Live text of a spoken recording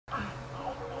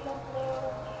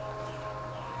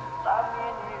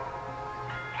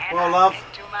Well, love,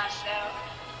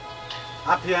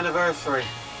 happy anniversary.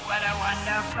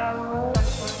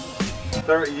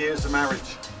 30 years of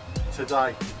marriage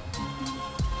today.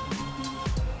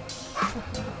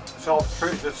 So I've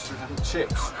treated some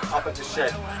chips up at the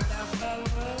shed.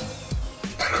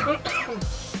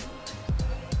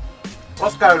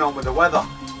 What's going on with the weather?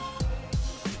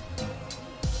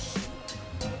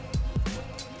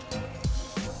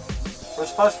 We're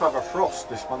supposed to have a frost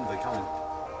this Monday coming.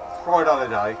 Friday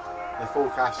holiday, they're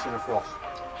forecasting a frost.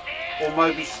 Or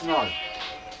maybe snow.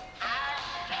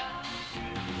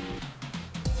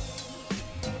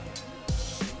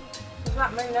 Does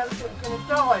that mean everything's going to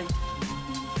die?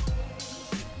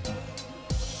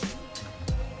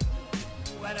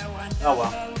 Oh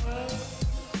well.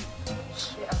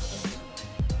 Shit happens.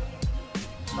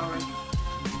 Sorry.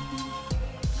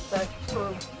 They're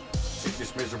true. It's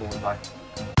just miserable today.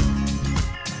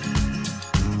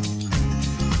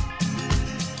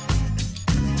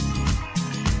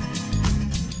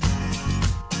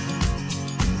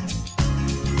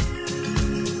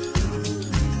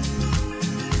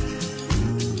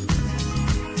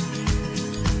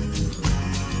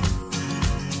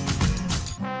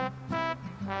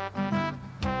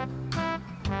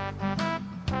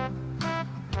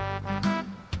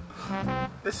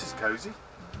 This is cosy.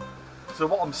 So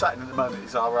what I'm sat in at the moment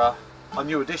is our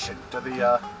new addition to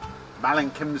the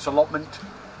Kim's Allotment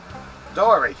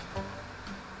diary.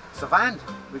 It's a van.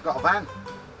 We've got a van.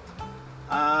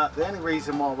 The only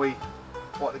reason why we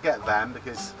want to get a van,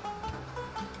 because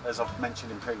as I've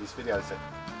mentioned in previous videos, that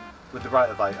with the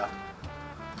rotavator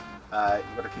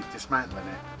you've got to keep dismantling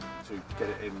it to get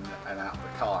it in and out of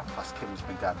the car. Plus Kim's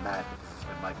been going mad because it's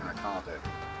been making her car dirty.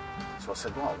 So I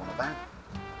said, well, I want a van.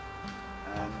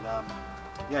 And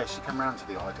yeah, she came around to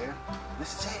the idea.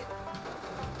 This is it.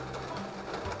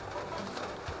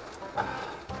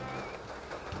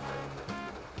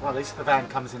 Well, at least the van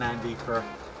comes in handy for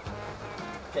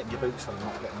getting your boots on and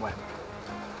not getting wet.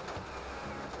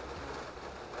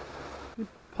 You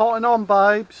potting on,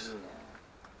 babes?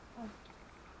 Yeah.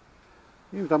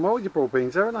 You've done well with your broad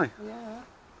beans there, haven't they? Yeah.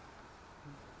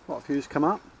 Quite a few's come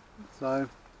up, so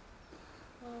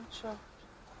Sure.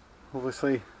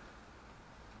 obviously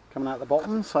coming out the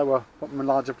bottom, so we'll put them in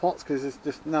larger pots because there's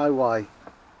just no way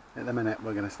at the minute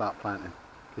we're going to start planting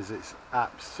because it's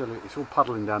absolutely, it's all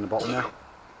puddling down the bottom there.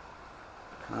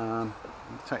 I'm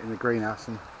taking the greenhouse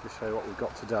and just show you what we've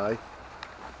got today.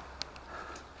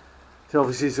 So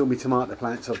obviously it's all my tomato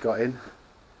plants I've got in.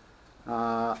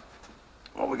 What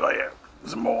we got here?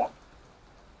 Some more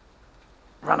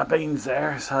runner beans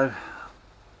there, so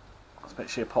I expect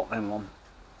she'll pop them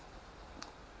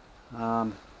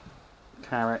on.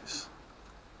 Carrots,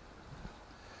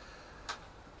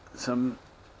 some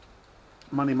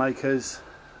money makers,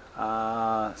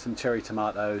 some cherry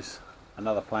tomatoes,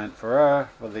 another plant for her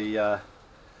for the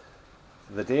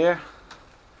deer,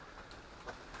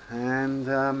 and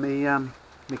me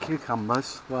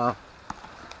cucumbers. Well,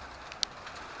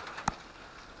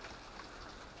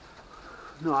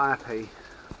 not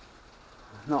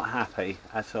happy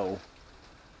at all.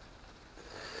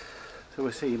 So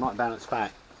we'll see. You might bounce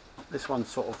back. This one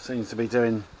sort of seems to be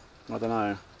doing, I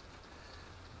don't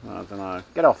know.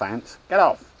 Get off, ants. Get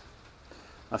off.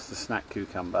 That's the snack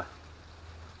cucumber.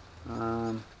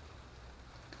 Well,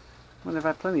 they've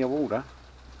had plenty of water.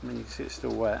 I mean, you can see it's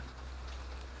still wet.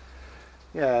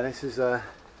 Yeah, this is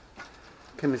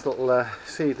Kim's little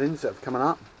seedlings that have coming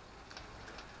up.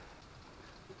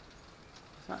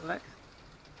 Is that Lex?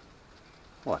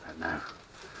 Well, I don't know.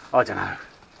 I don't know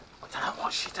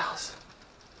what she does.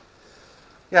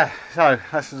 Yeah, so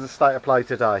this is the state of play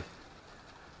today.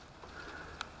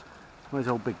 Where's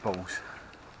old Big Balls?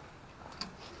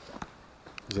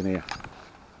 He's in here.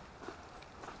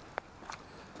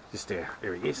 Just here.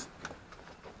 Here he is.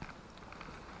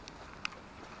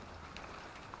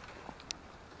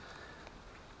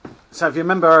 So if you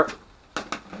remember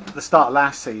the start of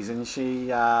last season, she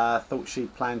thought she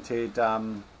planted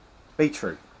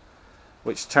beetroot,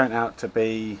 which turned out to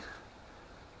be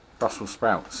Brussels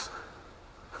sprouts.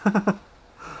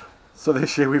 So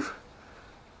this year we've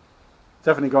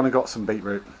definitely gone and got some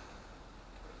beetroot.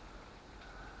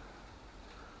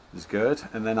 It's good.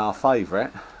 And then our favourite,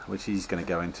 which he's going to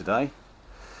go in today,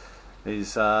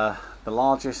 is the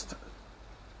largest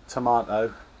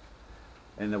tomato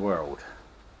in the world.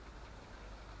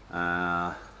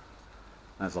 As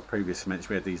I previously mentioned,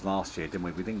 we had these last year, didn't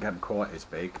we? We didn't get them quite as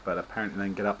big, but apparently they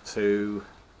can get up to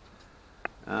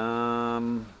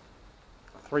 £3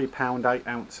 8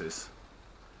 ounces.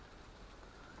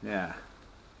 Yeah,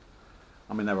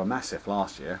 I mean they were massive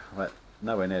last year, but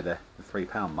nowhere near the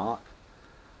 £3 mark.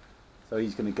 So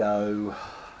he's going to go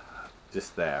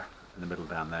just there, in the middle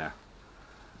down there.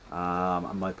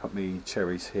 I might put me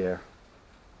cherries here.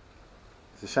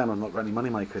 It's a shame I've not got any money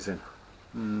makers in.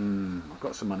 I've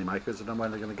got some money makers, I don't know where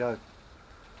they're going to go.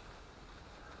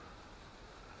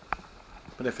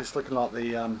 But if it's looking like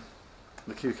the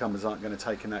cucumbers aren't going to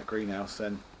take in that greenhouse,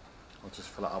 then I'll just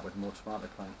fill it up with more tomato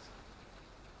plants.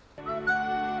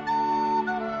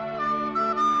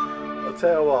 I'll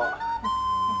tell you what,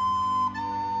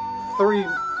 3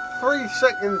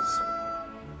 seconds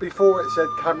before it said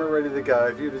camera ready to go,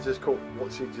 if you'd have just caught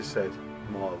what she just said,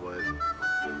 my word.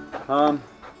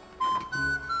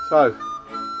 So,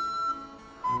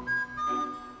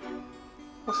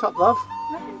 what's up, love?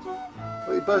 Nothing, Joe. What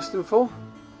are you bursting for?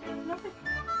 Nothing.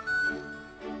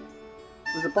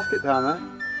 There's a bucket down there.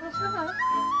 That's alright.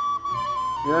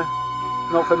 Yeah.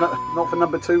 Not for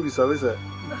number 2s though, is it?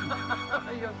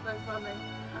 You're so funny.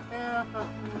 Yeah.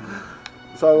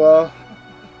 So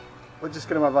we're just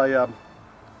going to have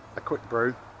a quick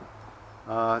brew.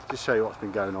 Just show you what's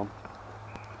been going on.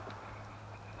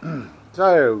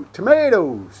 So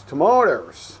tomatoes.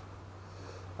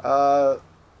 Got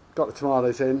the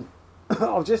tomatoes in.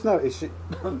 I've just noticed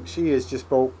she has just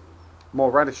bought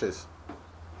more radishes,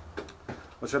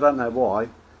 which I don't know why,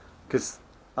 because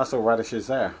that's all radishes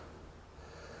there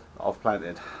that I've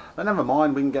planted. But never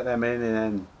mind, we can get them in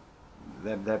and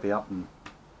then they'll be up. And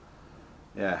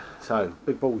yeah, so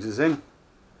Big Balls is in.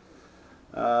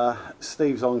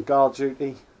 Steve's on guard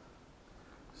duty.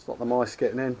 Stop the mice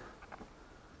getting in.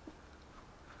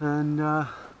 And had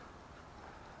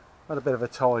a bit of a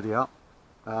tidy up.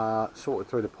 Sorted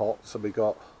through the pots, so we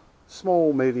got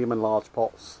small, medium and large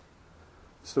pots.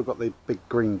 Still got the big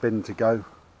green bin to go,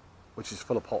 which is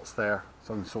full of pots there,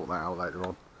 so I can sort that out later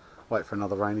on. Wait for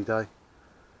another rainy day.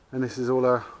 And this is all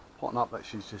her potting up that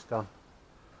she's just done.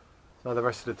 So the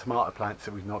rest of the tomato plants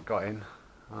that we've not got in,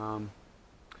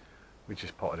 we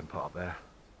just potted and put up there.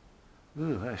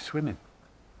 Ooh, they're swimming.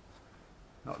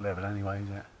 Not level anyway, is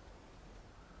it?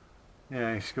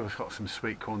 Yeah, she's got some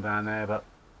sweet corn down there, but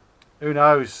who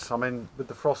knows? I mean, with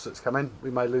the frost that's coming,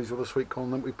 we may lose all the sweet corn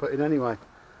that we put in anyway.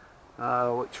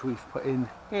 Which we've put in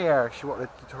here. She wanted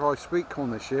to try sweet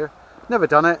corn this year. Never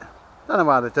done it. Don't know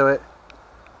how to do it.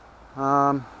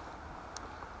 So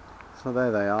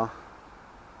there they are.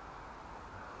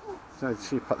 So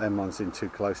she put them ones in too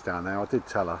close down there. I did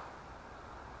tell her.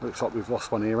 Looks like we've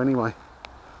lost one here anyway.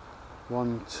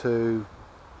 1, 2.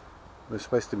 There's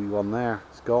supposed to be one there.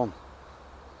 It's gone.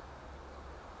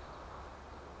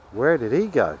 Where did he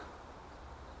go?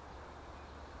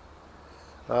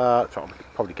 So I'll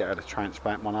probably get her to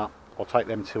transplant one up. I'll take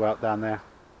them 2 out down there.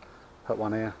 Put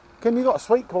one here. Ken, you got a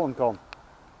sweet corn gone.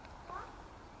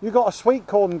 You got a sweet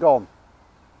corn gone.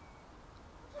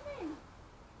 What do you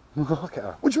mean? Look at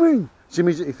her. What do you mean? She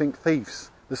immediately think thieves.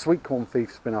 The sweet corn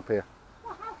thief's been up here.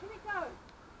 Well, how can it go?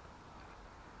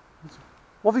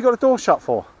 What have you got the door shut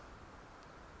for?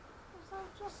 Because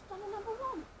I've just done a number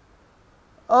 1.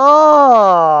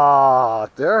 Ah,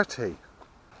 dirty.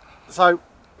 So,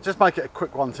 just make it a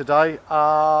quick one today.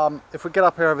 If we get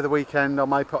up here over the weekend, I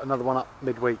may put another one up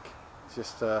midweek.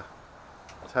 Just tell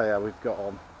you how we've got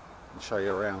on and show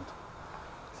you around.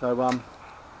 So,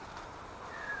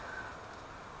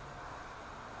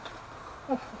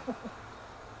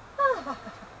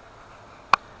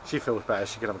 she feels better.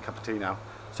 She can have a cup of tea now.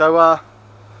 So,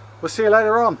 we'll see you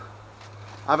later on.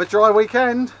 Have a dry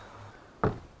weekend.